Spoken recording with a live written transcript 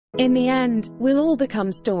In the end, we'll all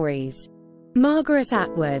become stories. Margaret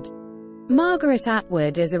Atwood. Margaret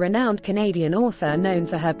Atwood is a renowned Canadian author known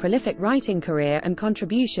for her prolific writing career and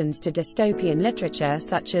contributions to dystopian literature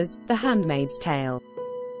such as The Handmaid's Tale.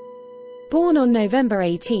 Born on November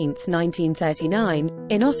 18, 1939,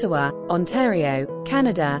 in Ottawa, Ontario,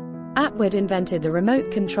 Canada, Atwood invented the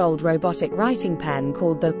remote-controlled robotic writing pen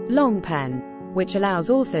called the LongPen, which allows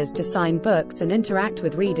authors to sign books and interact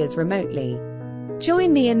with readers remotely.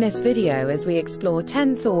 Join me in this video as we explore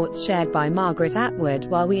 10 thoughts shared by Margaret Atwood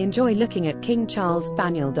while we enjoy looking at King Charles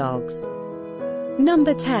Spaniel dogs.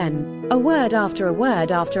 Number 10. A word after a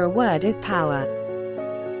word after a word is power.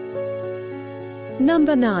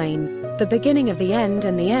 Number 9. The beginning of the end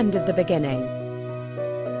and the end of the beginning.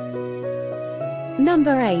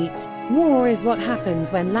 Number 8. War is what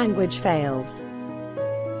happens when language fails.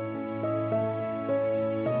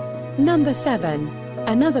 Number 7.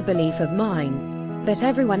 Another belief of mine, that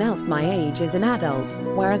everyone else my age is an adult,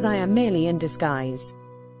 whereas I am merely in disguise.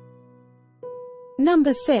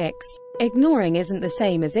 Number 6. Ignoring isn't the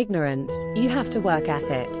same as ignorance, you have to work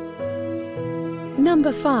at it.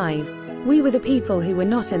 Number 5. We were the people who were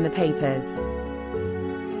not in the papers.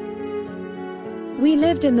 We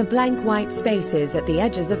lived in the blank white spaces at the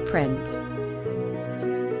edges of print.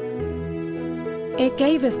 It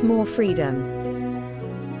gave us more freedom.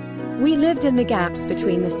 We lived in the gaps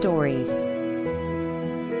between the stories.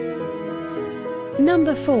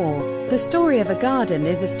 Number 4. The story of a garden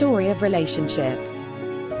is a story of relationship.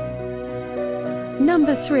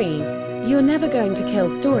 Number 3. You're never going to kill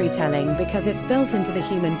storytelling because it's built into the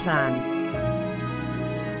human plan.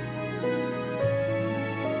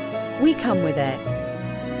 We come with it.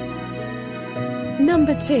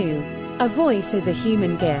 Number 2. A voice is a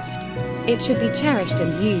human gift. It should be cherished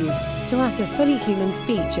and used to utter fully human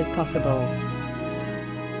speech as possible.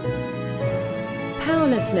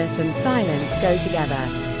 Powerlessness and silence go together.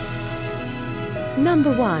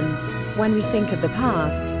 Number 1. When we think of the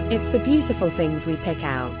past, it's the beautiful things we pick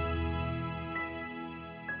out.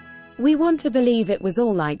 We want to believe it was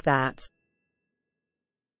all like that.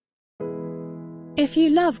 If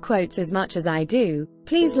you love quotes as much as I do,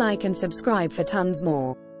 please like and subscribe for tons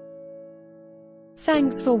more.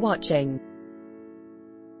 Thanks for watching.